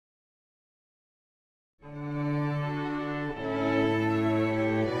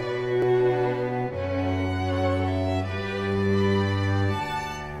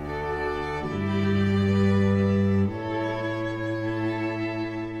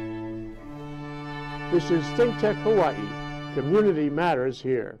This is ThinkTech Hawaii. Community matters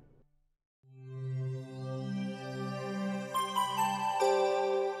here.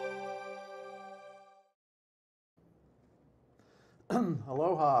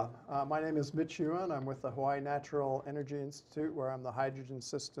 Aloha. My name is Mitch Ewan. I'm with the Hawaii Natural Energy Institute, where I'm the Hydrogen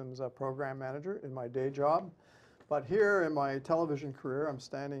Systems Program Manager in my day job. But here in my television career,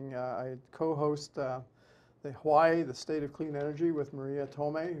 I co-host the Hawaii, the State of Clean Energy with Maria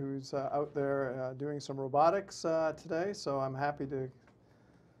Tome, who's out there doing some robotics today. So I'm happy to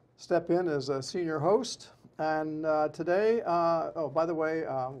step in as a senior host. And today, oh, by the way,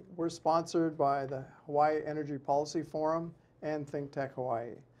 we're sponsored by the Hawaii Energy Policy Forum and ThinkTech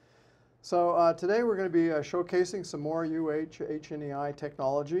Hawaii. So today we're going to be showcasing some more HNEI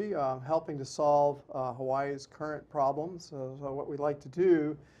technology, helping to solve Hawaii's current problems. So what we'd like to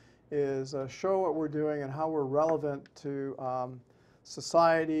do is show what we're doing and how we're relevant to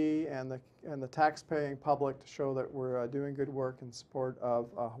society and the tax-paying public to show that we're doing good work in support of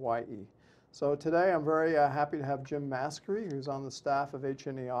Hawaii. So today I'm very happy to have Jim Maskrey, who's on the staff of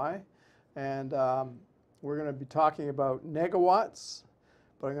HNEI, and we're going to be talking about negawatts,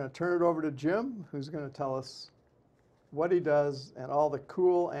 but I'm going to turn it over to Jim, who's going to tell us what he does and all the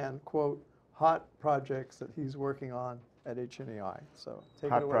cool and, quote, hot projects that he's working on at HNEI. So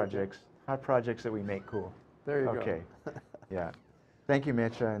take it away, Jim. Hot projects that we make cool. There you go. Okay. Yeah. Thank you,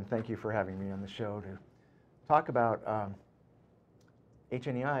 Mitch, and thank you for having me on the show to talk about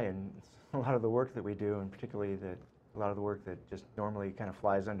HNEI and a lot of the work that we do, and particularly a lot of the work that just normally kind of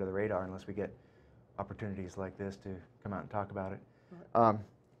flies under the radar unless we get opportunities like this to come out and talk about it. Right.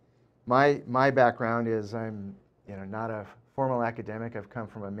 My background is I'm not a formal academic. I've come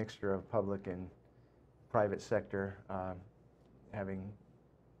from a mixture of public and private sector, having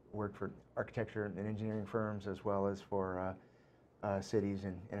worked for architecture and engineering firms as well as for cities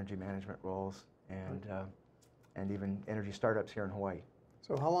and energy management roles, and even energy startups here in Hawaii.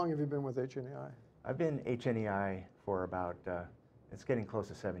 So how long have you been with HNEI? I've been HNEI for about, it's getting close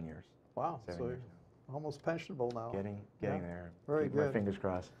to 7 years. Wow, 7 so years. You're almost pensionable now. Getting there. Very Keep good. my fingers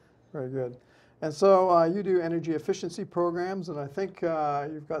crossed. Very good. And so you do energy efficiency programs, and I think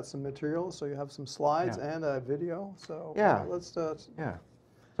you've got some materials, so you have some slides and a video. So yeah. Let's yeah.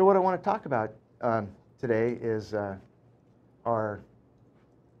 So what I want to talk about today is a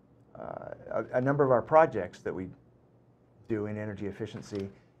number of our projects that we do in energy efficiency,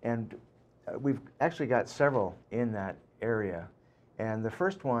 and we've actually got several in that area. And the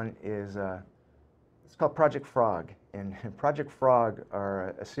first one is it's called Project Frog, and Project Frog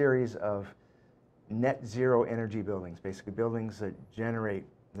are a series of net zero energy buildings, basically buildings that generate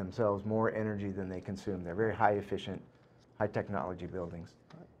themselves more energy than they consume. They're very high efficient, high technology buildings.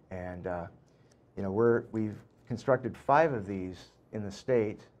 Right. And we've constructed 5 of these in the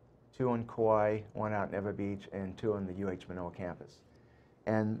state, 2 on Kauai, 1 out in Ewa Beach, and 2 on the UH Manoa campus.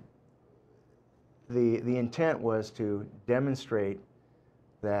 And the intent was to demonstrate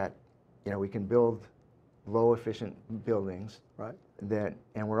that we can build low efficient buildings, right,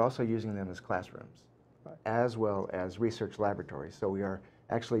 and we're also using them as classrooms, right, as well as research laboratories. So we are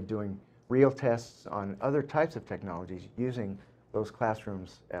actually doing real tests on other types of technologies using those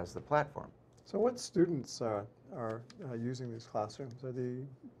classrooms as the platform. So what students are using these classrooms? Are they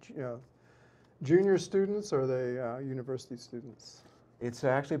junior students or are they university students? It's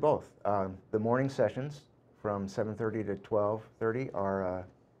actually both. The morning sessions from 7:30 to 12:30 are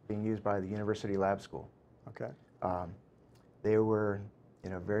being used by the University Lab School. Okay. They were,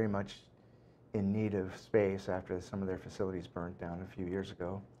 very much in need of space after some of their facilities burnt down a few years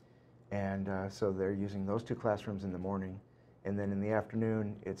ago, and so they're using those 2 classrooms in the morning, and then in the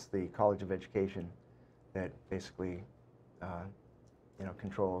afternoon, it's the College of Education that basically,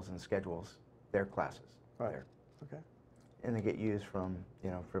 controls and schedules their classes. Right. There. Okay. And they get used from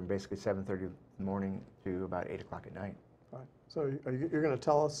basically 7:30 in the morning to about 8 o'clock at night. Right. So you're going to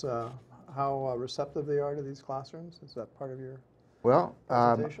tell us how receptive they are to these classrooms? Is that part of your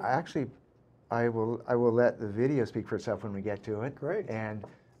presentation? I will let the video speak for itself when we get to it. Great. And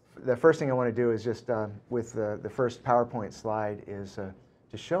the first thing I want to do is just with the first PowerPoint slide is to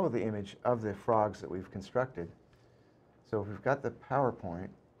show the image of the frogs that we've constructed. So if we've got the PowerPoint.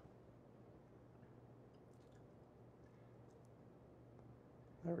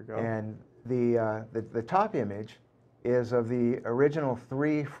 There we go. And the top image is of the original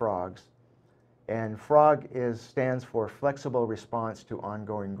 3 frogs, and FROG stands for Flexible Response to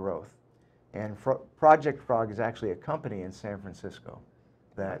Ongoing Growth. And Project Frog is actually a company in San Francisco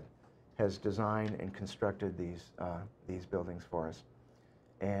that has designed and constructed these buildings for us.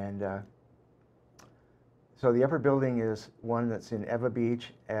 And So the upper building is one that's in Eva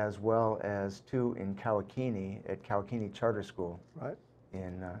Beach, as well as two in Kawakini at Kawakini Charter School Right.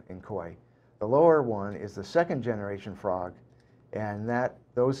 in Kauai. The lower one is the second generation Frog, and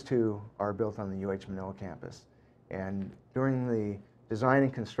those two are built on the UH Manila campus. And during the design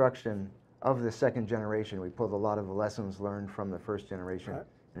and construction of the second generation, we pulled a lot of the lessons learned from the first generation. Right.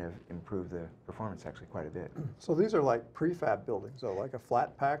 And have improved the performance actually quite a bit. So these are like prefab buildings, though, like a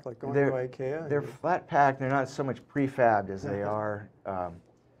flat pack, like going to IKEA? They're flat packed. They're not so much prefabbed as they are.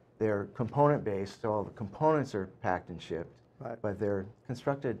 They're component based, so all the components are packed and shipped. Right. But they're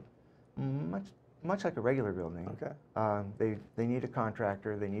constructed much like a regular building. Okay. They need a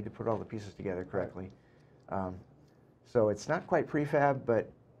contractor. They need to put all the pieces together correctly. Right. So it's not quite prefab,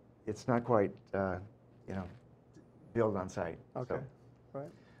 but it's not quite build on site. Okay. So. Right.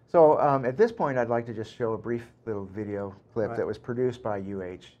 So at this point, I'd like to just show a brief little video clip Right. that was produced by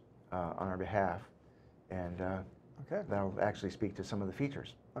UH on our behalf, and Okay. that'll actually speak to some of the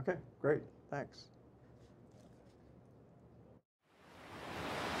features. Okay, great. Thanks.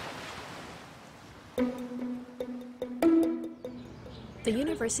 The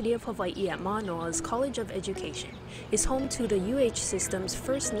University of Hawaii at Manoa's College of Education is home to the UH system's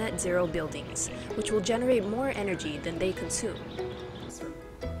first net zero buildings, which will generate more energy than they consume.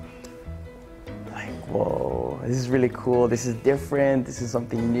 Whoa, this is really cool. This is different. This is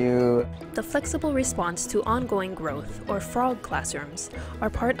something new. The flexible response to ongoing growth, or FROG classrooms, are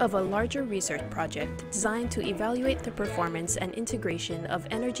part of a larger research project designed to evaluate the performance and integration of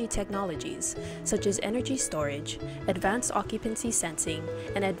energy technologies, such as energy storage, advanced occupancy sensing,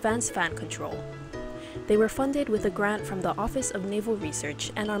 and advanced fan control. They were funded with a grant from the Office of Naval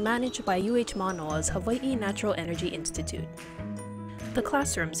Research and are managed by UH Manoa's Hawaii Natural Energy Institute. The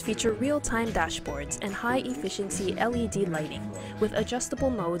classrooms feature real-time dashboards and high-efficiency LED lighting with adjustable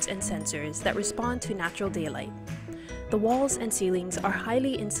modes and sensors that respond to natural daylight. The walls and ceilings are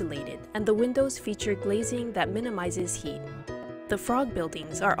highly insulated, and the windows feature glazing that minimizes heat. The Frog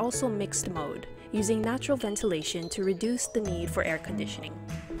buildings are also mixed mode, using natural ventilation to reduce the need for air conditioning.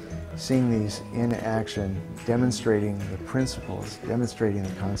 Seeing these in action, demonstrating the principles, demonstrating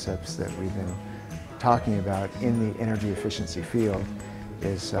the concepts that we've been talking about in the energy efficiency field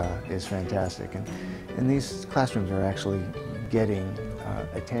is fantastic. And these classrooms are actually getting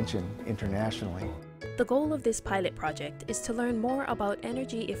attention internationally. The goal of this pilot project is to learn more about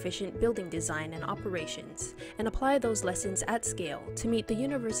energy-efficient building design and operations and apply those lessons at scale to meet the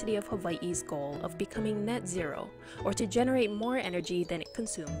University of Hawaii's goal of becoming net zero, or to generate more energy than it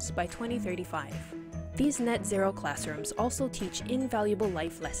consumes by 2035. These net zero classrooms also teach invaluable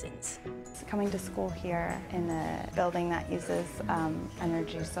life lessons. Coming to school here in a building that uses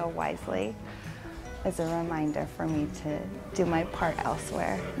energy so wisely is a reminder for me to do my part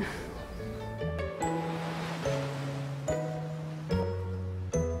elsewhere.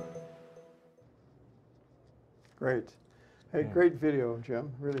 Great. Hey, great video,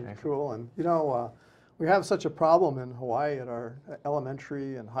 Jim. Really cool. And you know, we have such a problem in Hawaii at our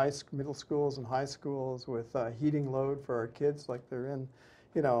elementary and middle schools and high schools with heating load for our kids, like they're in,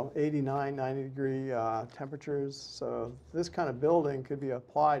 89, 90 degree temperatures. So this kind of building could be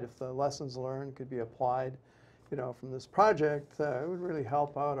applied, if the lessons learned could be applied, from this project, it would really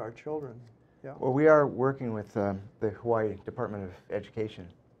help out our children. Yeah. Well, we are working with the Hawaii Department of Education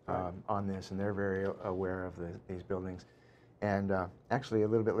on this, and they're very aware of these buildings. And actually, a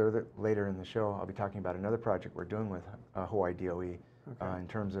little bit later in the show, I'll be talking about another project we're doing with Hawaii DOE in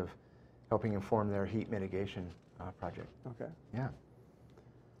terms of helping inform their heat mitigation project. Okay. Yeah.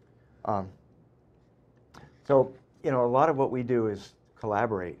 So, a lot of what we do is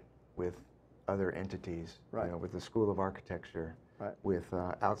collaborate with other entities, Right. With the School of Architecture, Right. with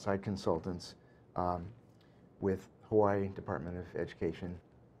outside consultants, with Hawaii Department of Education,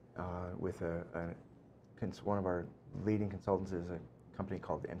 with one of our leading consultants is a company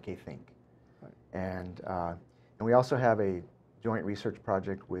called MK Think. Right. And we also have a joint research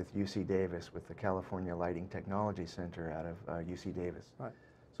project with UC Davis, with the California Lighting Technology Center out of UC Davis. Right.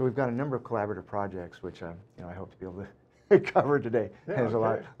 So we've got a number of collaborative projects, which I hope to be able to cover today. Yeah, There's a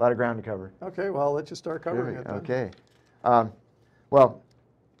lot of ground to cover. Okay, well, I'll let you start covering it then. Okay. Well,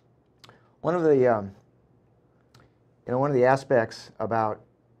 one of the one of the aspects about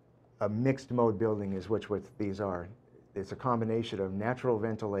a mixed mode building is what these are. It's a combination of natural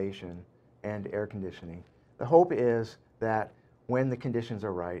ventilation and air conditioning. The hope is that when the conditions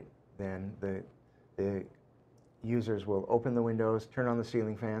are right, then the users will open the windows, turn on the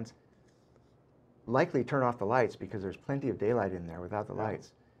ceiling fans, likely turn off the lights because there's plenty of daylight in there without the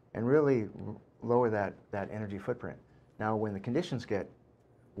lights, and really lower that energy footprint. Now, when the conditions get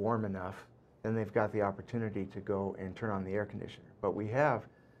warm enough, then they've got the opportunity to go and turn on the air conditioner. But we have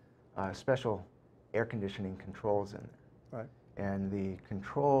special air conditioning controls in there. Right. And the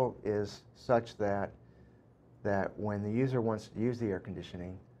control is such that when the user wants to use the air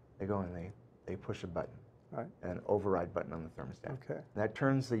conditioning, they go and they push a button, Right. an override button on the thermostat. Okay. That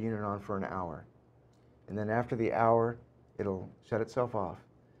turns the unit on for an hour. And then after the hour, it'll shut itself off.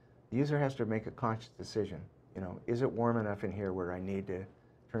 The user has to make a conscious decision. You know, is it warm enough in here where I need to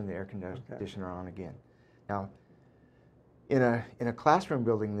turn the air conditioner on again? Now, in a classroom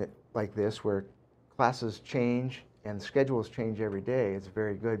building like this, where classes change and schedules change every day, it's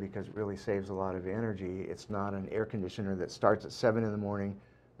very good because it really saves a lot of energy. It's not an air conditioner that starts at 7 in the morning,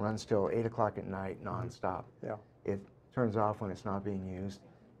 runs till 8 o'clock at night nonstop. Yeah. It turns off when it's not being used.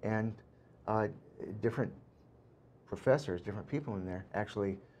 And different professors, different people in there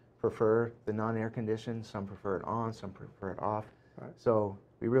actually prefer the non-air conditioned. Some prefer it on, some prefer it off. Right. So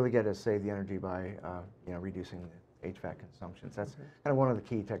we really get to save the energy by you know, reducing the HVAC consumptions. That's Okay. kind of one of the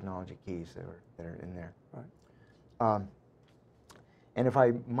key technology keys that are in there. Right. And if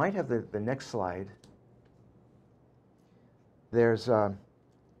I might have the next slide, there's you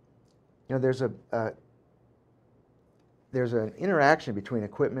know, there's an interaction between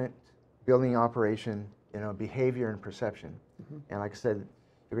equipment, building operation, you know, behavior and perception. Mm-hmm. And like I said,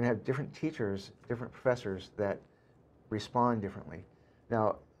 you're going to have different teachers, different professors that respond differently.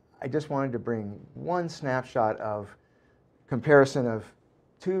 Now, I just wanted to bring one snapshot of comparison of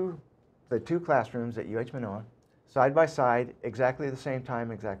the two classrooms at UH Manoa, side by side, exactly the same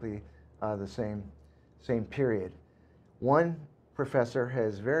time, exactly the same period. One professor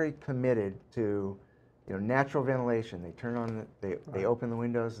has very committed to, you know, natural ventilation. They turn on, they open the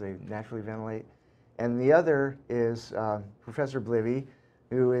windows, they naturally ventilate. And the other is Professor Blivy,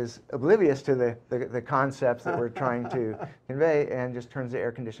 who is oblivious to the concepts that we're trying to convey, and just turns the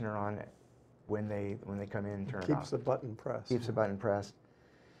air conditioner on when they come in and turn it off. Keeps the button pressed. Keeps the button pressed.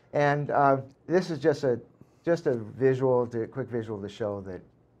 And this is just a visual, quick visual to show that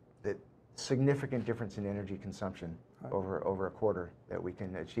significant difference in energy consumption over a quarter that we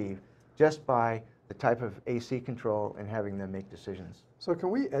can achieve just by the type of AC control and having them make decisions. So can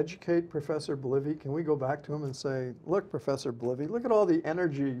we educate Professor Blivy? Can we go back to him and say, look, Professor Blivy, look at all the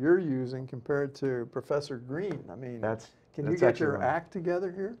energy you're using compared to Professor Green? I mean, can you get your act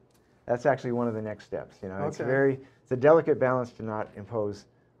together here? That's actually one of the next steps. You know, Okay. it's a delicate balance to not impose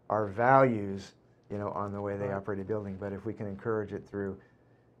our values, you know, on the way they operate a building. But if we can encourage it through,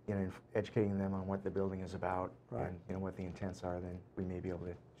 you know, educating them on what the building is about and, you know, what the intents are, then we may be able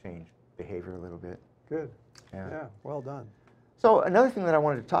to change behavior a little bit. Good. Yeah. Yeah, well done. So another thing that I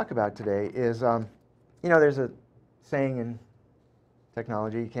wanted to talk about today is, you know, there's a saying in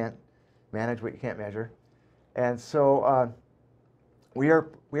technology, you can't manage what you can't measure. And so we are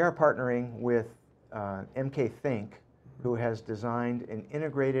partnering with MK Think, who has designed an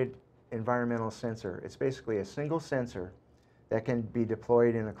integrated environmental sensor. It's basically a single sensor that can be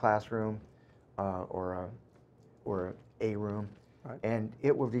deployed in a classroom or a room, and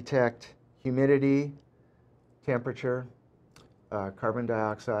it will detect humidity, temperature, carbon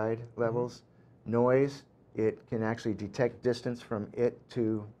dioxide levels, noise. It can actually detect distance from it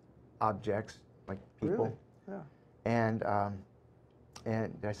to objects like people. Really? Yeah.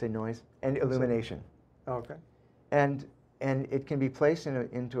 And did I say noise? And illumination. Okay. And it can be placed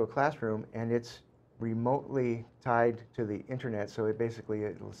into a classroom, and it's remotely tied to the internet. So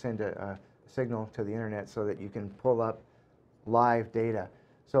it'll send a signal to the internet so that you can pull up live data.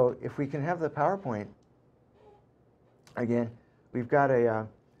 So if we can have the PowerPoint again, we've got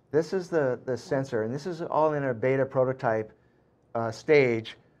this is the sensor, and this is all in a beta prototype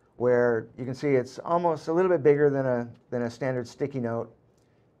stage, where you can see it's almost a little bit bigger than a standard sticky note,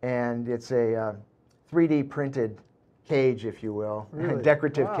 and it's a 3D printed cage, if you will, Really? a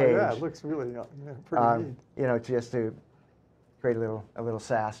decorative cage. Yeah, it looks really pretty neat. You know, just to create a little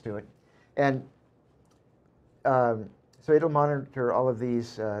sass to it, and so it'll monitor all of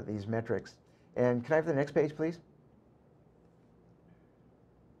these metrics. And can I have the next page, please?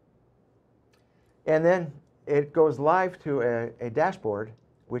 And then it goes live to a dashboard,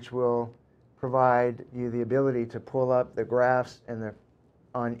 which will provide you the ability to pull up the graphs and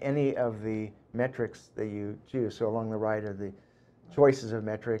on any of the metrics that you choose. So along the right are the choices of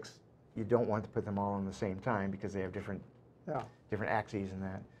metrics. You don't want to put them all on the same time because they have different axes and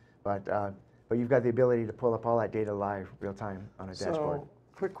that. But you've got the ability to pull up all that data live, real time, on a dashboard. So,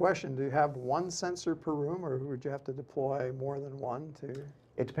 quick question: do you have one sensor per room, or would you have to deploy more than one to?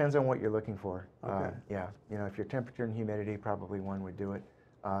 It depends on what you're looking for. Okay. Yeah, you know, if your temperature and humidity, probably one would do it.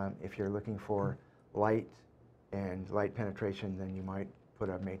 If you're looking for light and light penetration, then you might put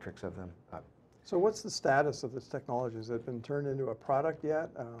a matrix of them up. So what's the status of this technology? Has it been turned into a product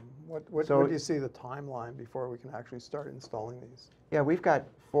yet? What So do you see the timeline before we can actually start installing these? Yeah, we've got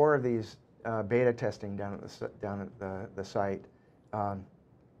 4 of these beta testing down at the site,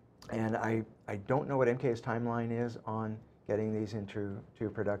 and I don't know what MK's timeline is on getting these into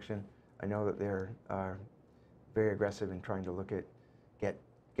production. I know that they're very aggressive in trying to look at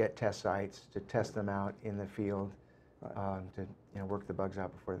get test sites to test them out in the field, right. To work the bugs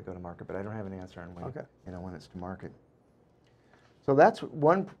out before they go to market. But I don't have an answer on when when it's to market. So that's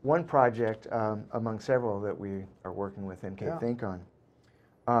one project among several that we are working with MK Think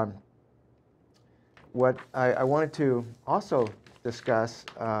on. What I wanted to also discuss,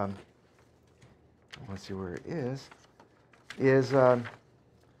 let's see where it is I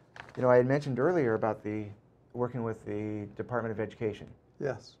had mentioned earlier about working with the Department of Education.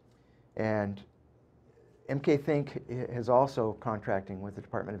 Yes. And MK Think is also contracting with the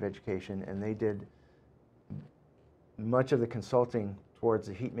Department of Education, and they did much of the consulting towards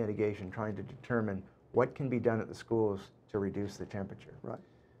the heat mitigation, trying to determine what can be done at the schools to reduce the temperature. Right.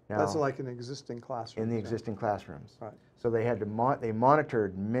 Now, that's like an existing classroom. In the existing classrooms. Right. So they had to they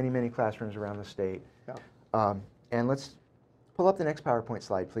monitored many classrooms around the state. Yeah. And let's pull up the next PowerPoint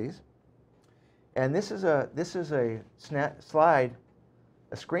slide, please. And this is a slide,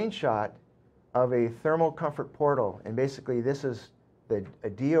 a screenshot of a thermal comfort portal. And basically, this is a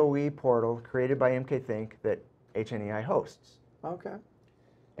DOE portal created by MK Think that HNEI hosts. Okay.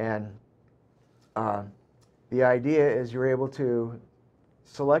 And the idea is you're able to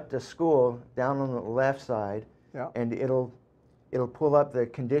select a school down on the left side, and it'll pull up the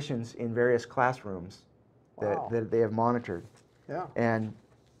conditions in various classrooms that they have monitored. Yeah. And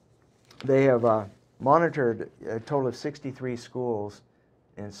they have monitored a total of 63 schools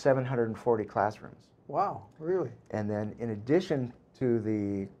in 740 classrooms. Wow, really? And then in addition to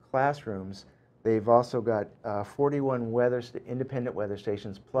the classrooms, they've also got 41 independent weather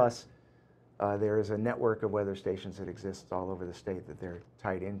stations, plus there is a network of weather stations that exists all over the state that they're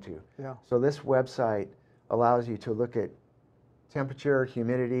tied into. Yeah. So this website allows you to look at temperature,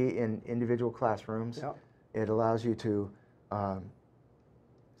 humidity in individual classrooms. Yeah. It allows you to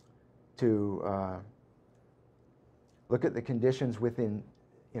look at the conditions within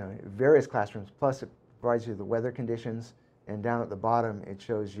various classrooms, plus it provides you the weather conditions, and down at the bottom it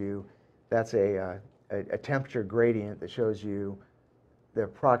shows you that's a temperature gradient that shows you the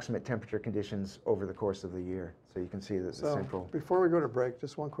approximate temperature conditions over the course of the year. So you can see that the central... Before we go to break,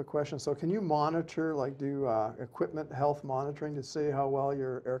 just one quick question. So can you monitor, like do equipment health monitoring to see how well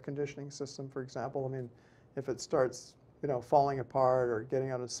your air conditioning system, for example, I mean, if it starts falling apart or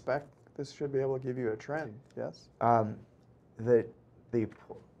getting out of spec, this should be able to give you a trend, yes?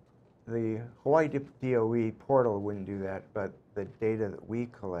 The Hawaii DOE portal wouldn't do that, but the data that we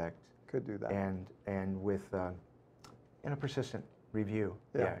collect could do that. And with in a persistent review,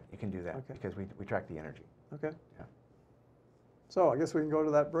 you can do that because we track the energy. Okay. Yeah. So I guess we can go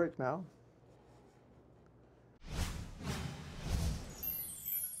to that break now.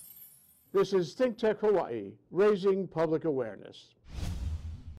 This is ThinkTech Hawaii, raising public awareness.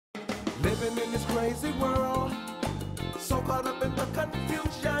 Living in this crazy world, so caught up in the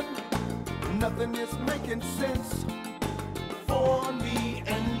confusion, nothing is making sense for me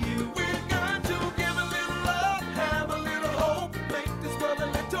and you. We've got to give a little love, have a little hope, make this world a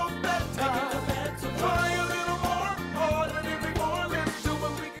little better. Try a little more than every more. Let's do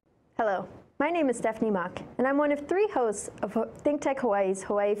what we can. Hello, my name is Stephanie Mock, and I'm one of 3 hosts of ThinkTech Hawaii's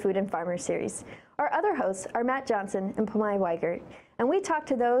Hawaii Food and Farmer Series. Our other hosts are Matt Johnson and Pomai Weigert, and we talk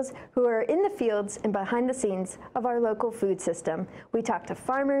to those who are in the fields and behind the scenes of our local food system. We talk to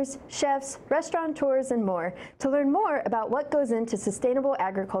farmers, chefs, restaurateurs, and more to learn more about what goes into sustainable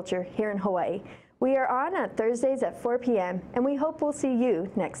agriculture here in Hawaii. We are on Thursdays at 4 p.m., and we hope we'll see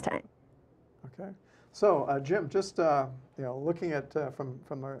you next time. Okay. So, Jim, just looking at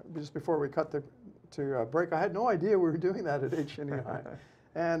just before we cut to break, I had no idea we were doing that at HNEI.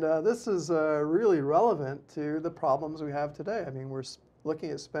 And this is really relevant to the problems we have today. I mean, we're looking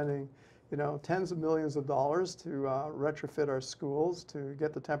at spending, tens of millions of dollars to retrofit our schools to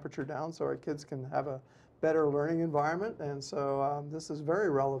get the temperature down so our kids can have a better learning environment. And so this is very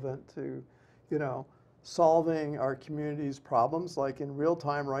relevant to, solving our community's problems. Like in real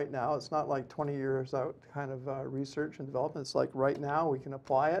time right now, it's not like 20 years out kind of research and development. It's like right now we can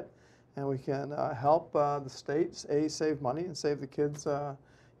apply it. And we can help the states, save money and save the kids, an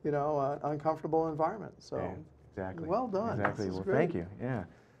uncomfortable environment. So, exactly. Well done. Exactly. Well, thank you. Yeah,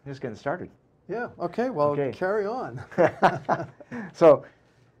 just getting started. Yeah. Okay. Well, carry on. So,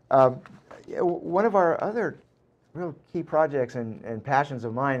 one of our other real key projects and passions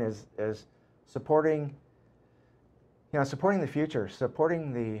of mine is supporting, supporting the future,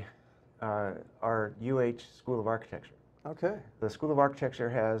 supporting the our UH School of Architecture. Okay. The School of Architecture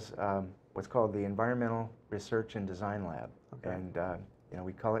has what's called the Environmental Research and Design Lab, and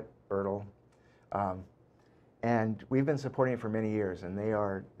we call it ERDL. And we've been supporting it for many years, and they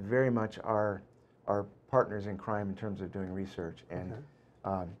are very much our partners in crime in terms of doing research. And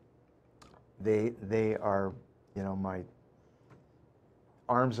they are, my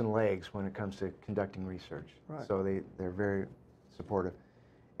arms and legs when it comes to conducting research. Right. So they're very supportive.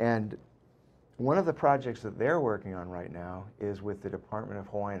 And one of the projects that they're working on right now is with the Department of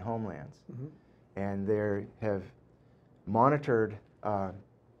Hawaiian Homelands. And they have monitored a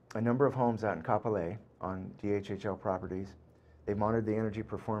number of homes out in Kapolei on DHHL properties. They monitored the energy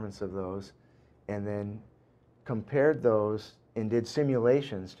performance of those and then compared those and did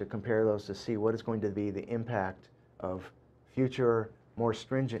simulations to compare those to see what is going to be the impact of future, more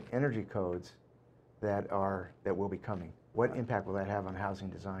stringent energy codes that will be coming. What impact will that have on housing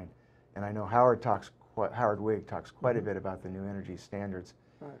design? And I know Howard Wigg talks quite a bit about the new energy standards.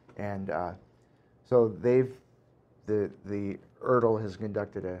 Right. And so the ERDL has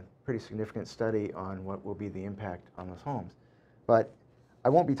conducted a pretty significant study on what will be the impact on those homes. But I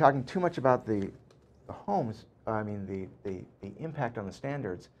won't be talking too much about the homes, the impact on the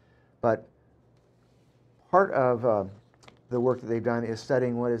standards, but part of the work that they've done is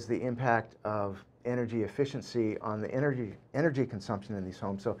studying what is the impact of energy efficiency on the energy consumption in these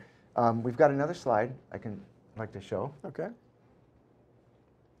homes. So we've got another slide I'd like to show. Okay.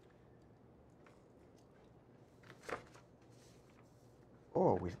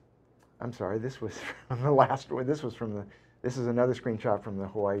 Oh, I'm sorry, this was from the last one. This is another screenshot from the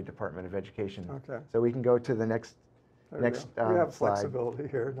Hawaii Department of Education. Okay. So we can go to the next We have slide. flexibility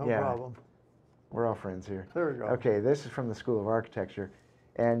here, no problem. We're all friends here. There we go. Okay, this is from the School of Architecture.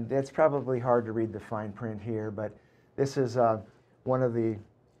 And it's probably hard to read the fine print here, but this is one of the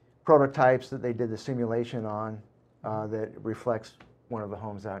prototypes that they did the simulation on that reflects one of the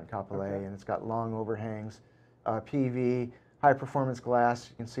homes out in Kapolei. Okay. And it's got long overhangs, PV, high performance glass.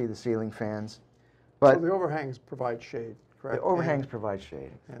 You can see the ceiling fans. But So the overhangs provide shade, correct? the overhangs provide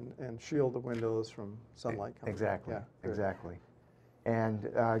shade. And shield the windows from sunlight coming in. Exactly, Yeah, good. exactly. And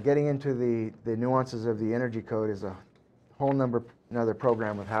getting into the nuances of the energy code is a whole another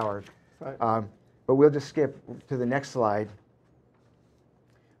program with Howard. Right. But we'll just skip to the next slide,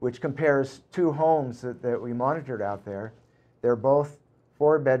 which compares two homes that we monitored out there. They're both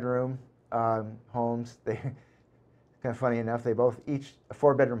 4-bedroom homes. They kind of funny enough, they both each a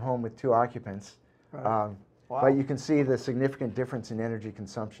 4-bedroom home with 2 occupants. Right. Wow. But you can see the significant difference in energy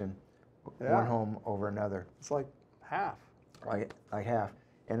consumption, one home over another. It's like half. Like half.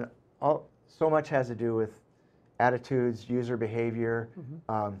 And so much has to do with attitudes, user behavior,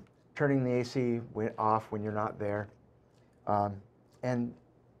 turning the AC off when you're not there, and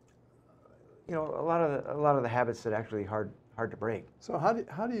a lot of the habits that actually hard to break. So how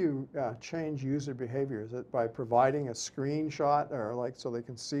do you change user behavior? Is it by providing a screenshot or so they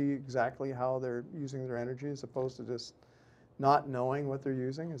can see exactly how they're using their energy as opposed to just not knowing what they're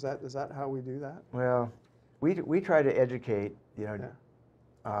using? Is that how we do that? Well, we try to educate,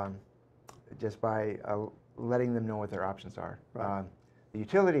 just by letting them know what their options are. Right. The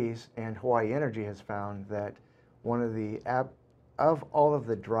utilities and Hawaii Energy has found that one of of all of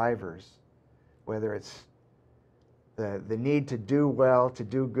the drivers, whether it's the need to do well, to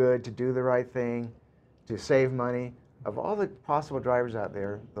do good, to do the right thing, to save money, of all the possible drivers out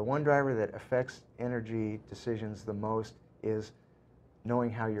there, the one driver that affects energy decisions the most is knowing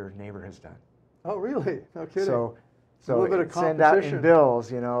how your neighbor has done. Oh, really? No kidding. So a little bit of send out in competition. bills,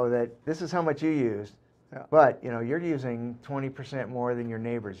 that this is how much you used, Yeah. but you're using 20% more than your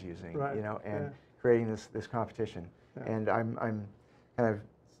neighbor's using, Right. and creating this competition. Yeah. And I'm kind of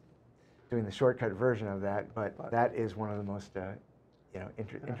doing the shortcut version of that, but that is one of the most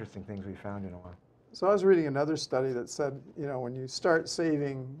interesting things we found in a while. So I was reading another study that said, when you start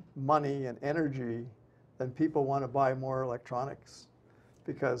saving money and energy, then people want to buy more electronics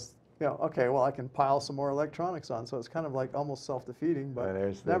because, okay, well, I can pile some more electronics on. So it's kind of like almost self-defeating, but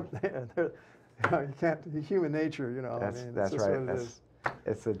you can't, human nature, That's it's right. what it is.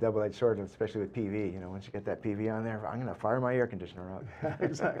 It's a double-edged sword, especially with PV. Once you get that PV on there, I'm going to fire my air conditioner up.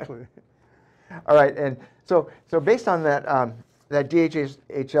 Exactly. All right, and so based on that that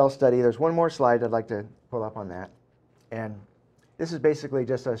DHHL study, there's one more slide I'd like to pull up on that, and this is basically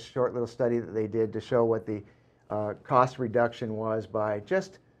just a short little study that they did to show what the cost reduction was by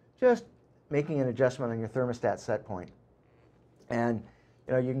just making an adjustment on your thermostat set point, and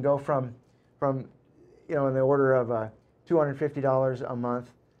you can go from you know, in the order of $250 a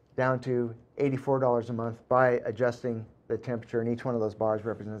month down to $84 a month by adjusting the temperature, and each one of those bars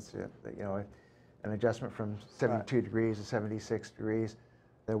represents, you know, an adjustment from 72 degrees to 76 degrees.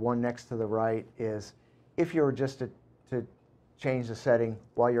 The one next to the right is if you were just to change the setting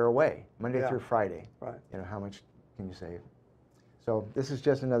while you're away, Monday through Friday. Right. You know, how much can you save? So this is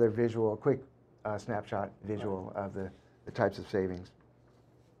just another visual, a quick snapshot visual of the types of savings.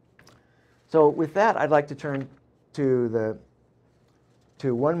 So with that, I'd like to turn to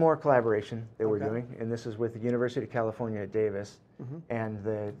one more collaboration that we're doing, and this is with the University of California at Davis and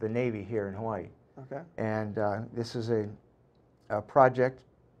the Navy here in Hawaii. Okay. And this is a project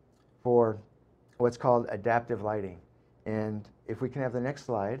for what's called adaptive lighting. And if we can have the next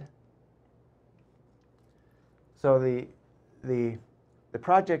slide. So the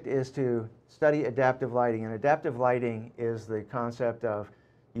project is to study adaptive lighting, and adaptive lighting is the concept of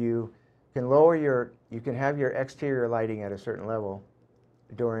you can have your exterior lighting at a certain level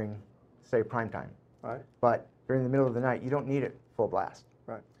during, say, prime time. Right. But during the middle of the night, you don't need it full blast.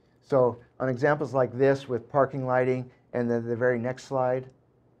 Right. So on examples like this with parking lighting, and then the very next slide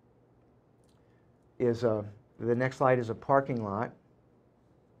is a parking lot.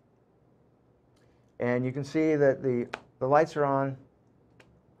 And you can see that the lights are on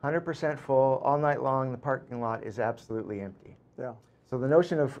 100% full all night long. The parking lot is absolutely empty. Yeah. So the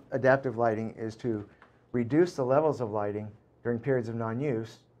notion of adaptive lighting is to reduce the levels of lighting during periods of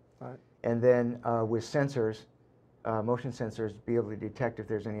non-use, Right. and then with sensors, motion sensors, be able to detect if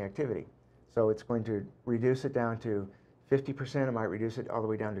there's any activity. So it's going to reduce it down to 50%. It might reduce it all the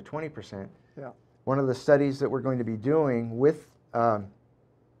way down to 20%. Yeah. One of the studies that we're going to be doing with the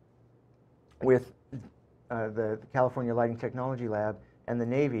California Lighting Technology Lab and the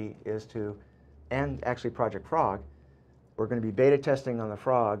Navy is and actually Project Frog, we're going to be beta testing on the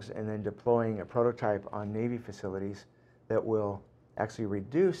frogs and then deploying a prototype on Navy facilities that will actually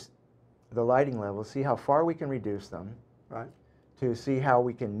reduce the lighting levels, see how far we can reduce them, Right. to see how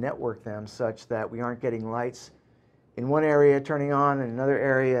we can network them such that we aren't getting lights in one area turning on in another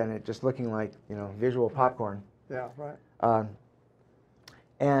area and it just looking like, you know, visual popcorn. Yeah. Right.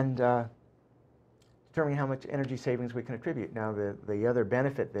 And determining how much energy savings we can attribute. Now, the other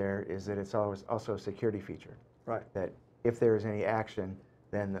benefit there is that it's always also a security feature. Right. That if there is any action,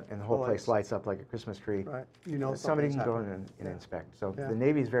 then the whole Well, place it's- lights up like a Christmas tree. Right. You know Somebody can something's go in happening. and inspect. So Yeah. the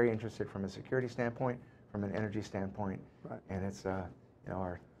Navy is very interested from a security standpoint, from an energy standpoint, Right. and it's you know,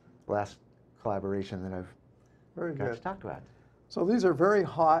 our last collaboration that I've Very got good. to talk about. So these are very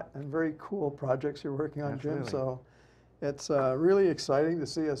hot and very cool projects you're working on, Jim. Absolutely. So it's really exciting to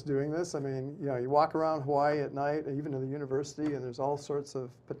see us doing this. I mean, you know, you walk around Hawaii at night, even to the university, and there's all sorts of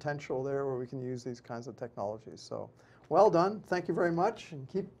potential there where we can use these kinds of technologies. So well done. Thank you very much, and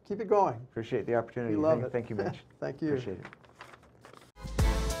keep it going. Appreciate the opportunity. We love it. Thank you, Mitch. Thank you. Appreciate it.